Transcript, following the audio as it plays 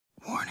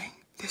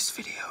This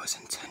video is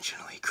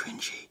intentionally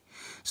cringy,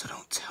 so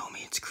don't tell me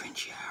it's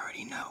cringy, I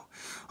already know.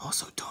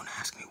 Also, don't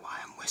ask me why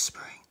I'm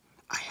whispering.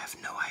 I have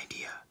no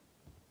idea.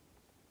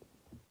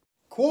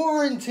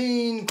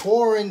 Quarantine,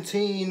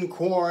 quarantine,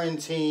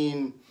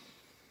 quarantine,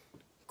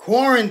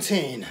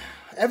 quarantine.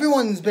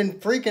 Everyone's been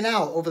freaking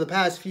out over the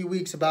past few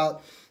weeks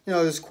about,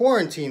 this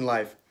quarantine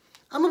life.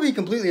 I'm gonna be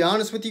completely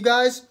honest with you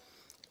guys.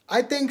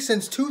 I think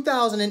since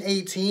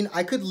 2018,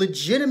 I could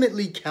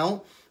legitimately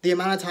count the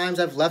amount of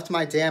times I've left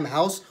my damn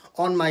house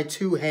on my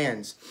two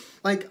hands.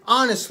 Like,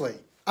 honestly,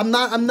 I'm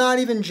not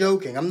even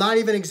joking. I'm not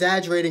even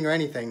exaggerating or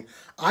anything.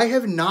 I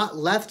have not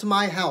left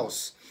my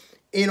house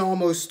in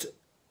almost,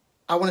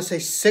 I want to say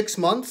 6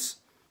 months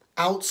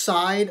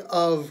outside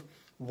of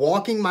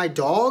walking my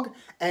dog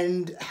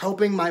and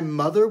helping my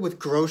mother with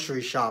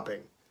grocery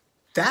shopping.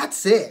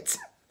 That's it.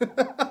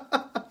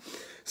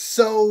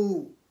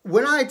 So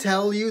when I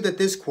tell you that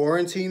this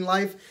quarantine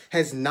life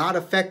has not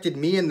affected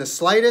me in the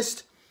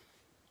slightest,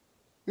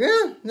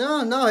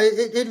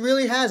 it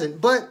really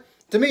hasn't. But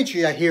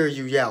Dimitri, I hear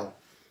you yell,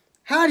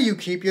 how do you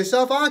keep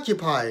yourself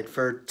occupied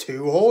for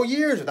 2 whole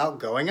years without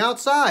going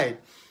outside?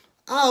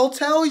 I'll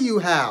tell you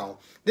how.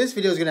 This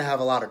video is going to have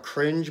a lot of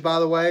cringe, by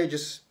the way,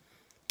 just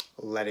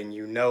letting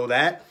you know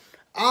that.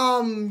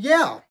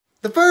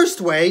 The first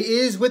way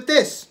is with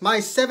this, my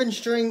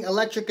 7-string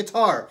electric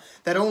guitar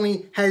that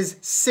only has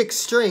 6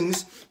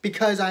 strings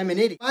because I'm an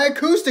idiot. My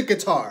acoustic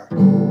guitar.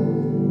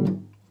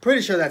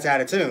 Pretty sure that's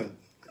out of tune.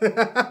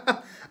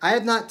 I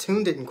have not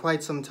tuned it in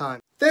quite some time.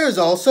 There's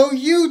also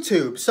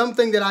YouTube,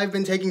 something that I've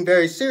been taking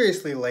very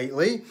seriously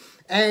lately,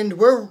 and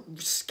we're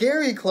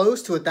scary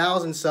close to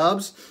 1,000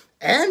 subs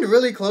and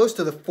really close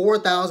to the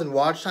 4,000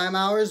 watch time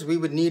hours we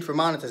would need for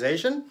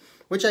monetization,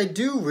 which I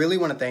do really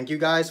want to thank you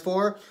guys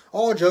for.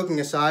 All joking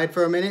aside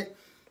for a minute,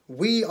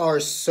 we are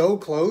so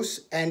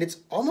close, and it's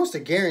almost a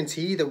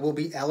guarantee that we'll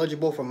be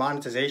eligible for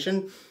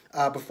monetization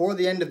before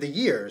the end of the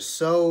year.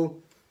 So,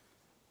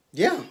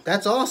 yeah,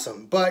 that's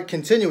awesome. But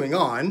continuing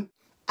on,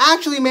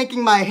 actually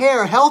making my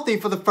hair healthy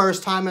for the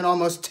first time in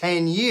almost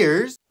 10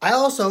 years. I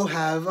also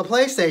have a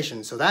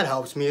PlayStation, so that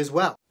helps me as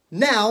well.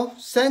 Now,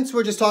 since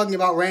we're just talking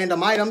about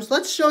random items,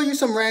 let's show you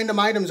some random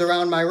items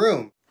around my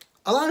room.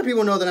 A lot of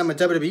people know that I'm a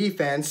WWE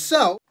fan,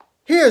 so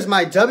here's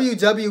my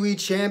WWE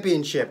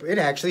Championship. It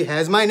actually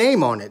has my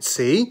name on it,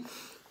 see?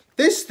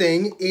 This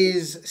thing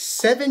is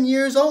 7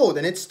 years old,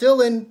 and it's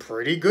still in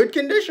pretty good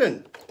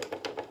condition.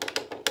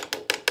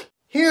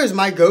 Here's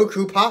my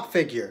Goku Pop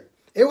figure.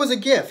 It was a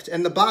gift,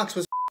 and the box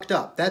was f***ed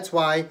up. That's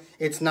why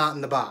it's not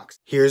in the box.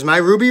 Here's my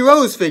Ruby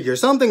Rose figure,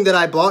 something that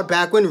I bought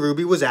back when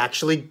Ruby was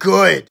actually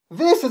good.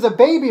 This is a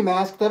baby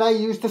mask that I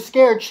use to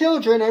scare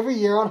children every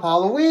year on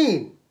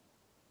Halloween.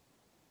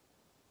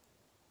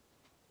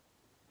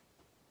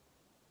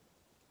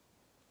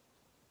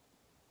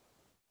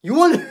 You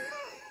want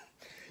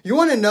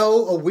to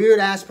know a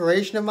weird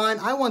aspiration of mine?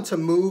 I want to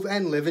move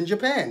and live in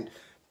Japan,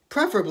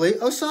 preferably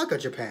Osaka,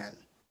 Japan.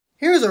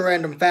 Here's a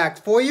random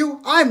fact for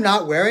you. I'm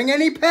not wearing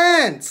any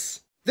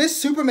pants.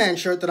 This Superman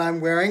shirt that I'm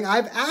wearing,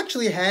 I've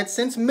actually had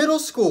since middle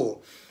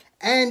school.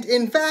 And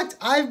in fact,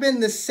 I've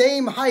been the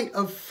same height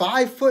of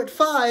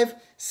 5'5"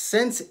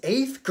 since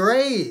 8th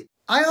grade.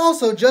 I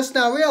also just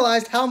now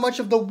realized how much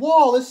of the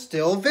wall is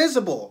still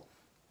visible.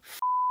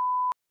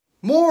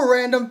 More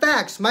random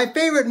facts. My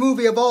favorite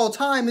movie of all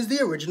time is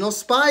the original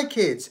Spy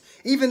Kids,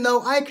 even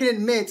though I can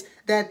admit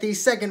that the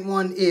second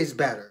one is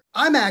better.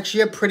 I'm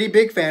actually a pretty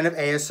big fan of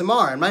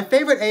ASMR, and my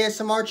favorite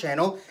ASMR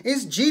channel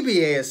is GB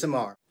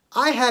ASMR.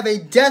 I have a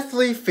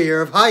deathly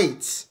fear of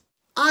heights.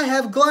 I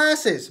have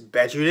glasses.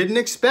 Bet you didn't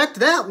expect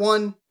that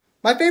one.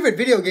 My favorite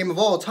video game of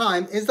all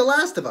time is The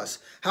Last of Us.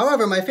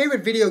 However, my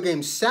favorite video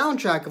game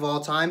soundtrack of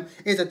all time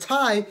is a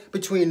tie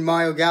between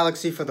Mario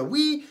Galaxy for the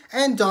Wii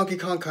and Donkey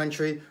Kong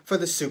Country for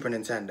the Super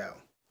Nintendo.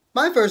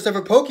 My first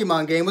ever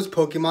Pokemon game was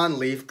Pokemon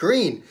Leaf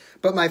Green,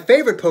 but my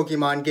favorite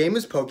Pokemon game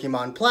is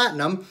Pokemon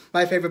Platinum.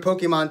 My favorite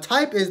Pokemon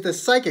type is the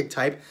Psychic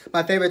type.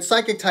 My favorite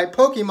Psychic type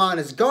Pokemon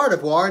is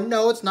Gardevoir.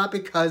 No, it's not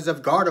because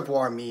of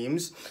Gardevoir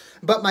memes.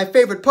 But my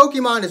favorite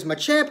Pokemon is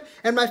Machamp,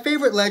 and my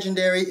favorite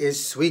legendary is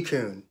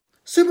Suicune.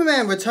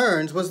 Superman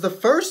Returns was the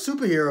first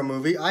superhero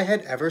movie I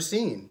had ever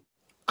seen.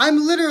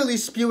 I'm literally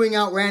spewing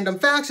out random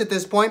facts at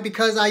this point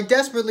because I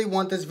desperately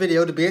want this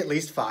video to be at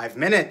least 5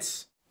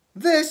 minutes.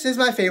 This is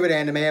my favorite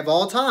anime of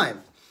all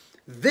time.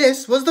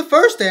 This was the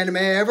first anime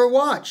I ever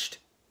watched.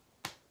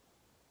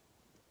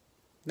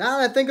 Now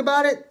that I think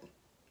about it,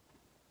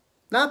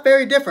 not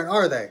very different,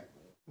 are they?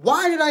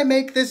 Why did I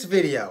make this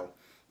video?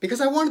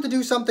 Because I wanted to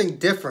do something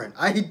different.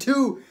 I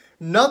do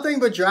nothing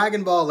but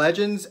Dragon Ball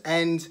Legends,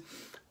 and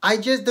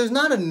there's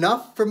not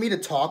enough for me to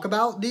talk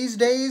about these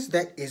days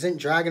that isn't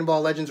Dragon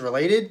Ball Legends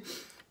related,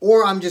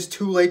 or I'm just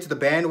too late to the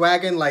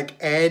bandwagon like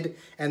Ed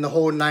and the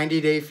whole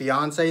 90-Day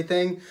Fiancé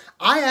thing.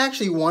 I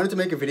actually wanted to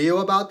make a video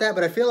about that,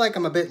 but I feel like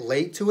I'm a bit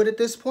late to it at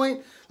this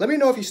point. Let me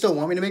know if you still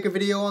want me to make a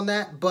video on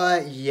that,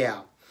 but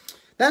yeah.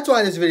 That's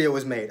why this video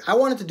was made. I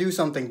wanted to do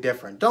something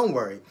different. Don't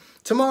worry.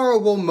 Tomorrow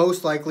we'll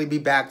most likely be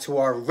back to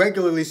our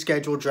regularly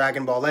scheduled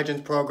Dragon Ball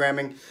Legends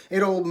programming.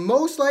 It'll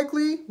most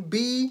likely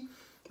be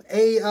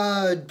a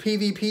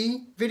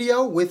PvP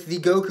video with the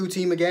Goku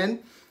team again.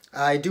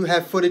 I do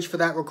have footage for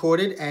that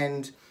recorded,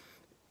 and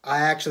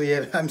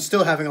I'm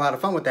still having a lot of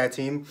fun with that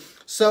team.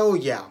 So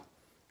yeah,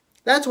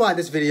 that's why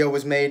this video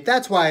was made.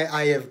 That's why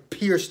I have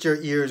pierced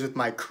your ears with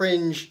my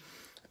cringe.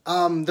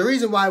 The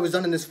reason why it was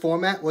done in this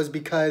format was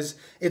because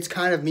it's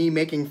kind of me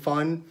making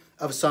fun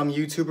of some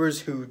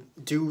YouTubers who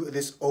do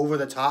this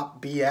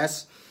over-the-top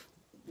BS.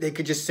 They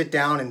could just sit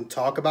down and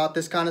talk about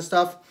this kind of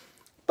stuff.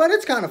 But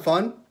it's kind of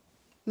fun.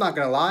 Not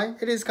gonna lie,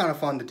 it is kind of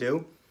fun to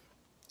do.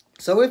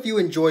 So if you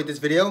enjoyed this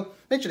video,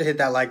 make sure to hit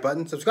that like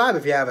button. Subscribe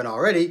if you haven't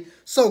already.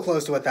 So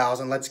close to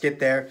 1,000. Let's get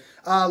there.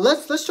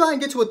 Let's try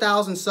and get to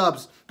 1,000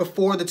 subs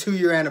before the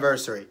 2-year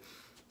anniversary.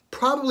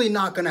 Probably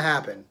not gonna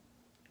happen.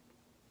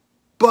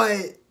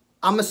 But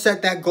I'm going to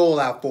set that goal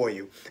out for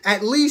you.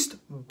 At least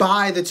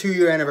by the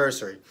 2-year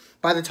anniversary.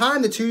 By the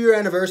time the 2-year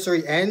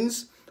anniversary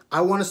ends,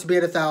 I want us to be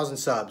at 1,000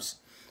 subs.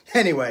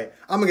 Anyway,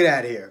 I'm going to get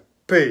out of here.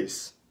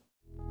 Peace.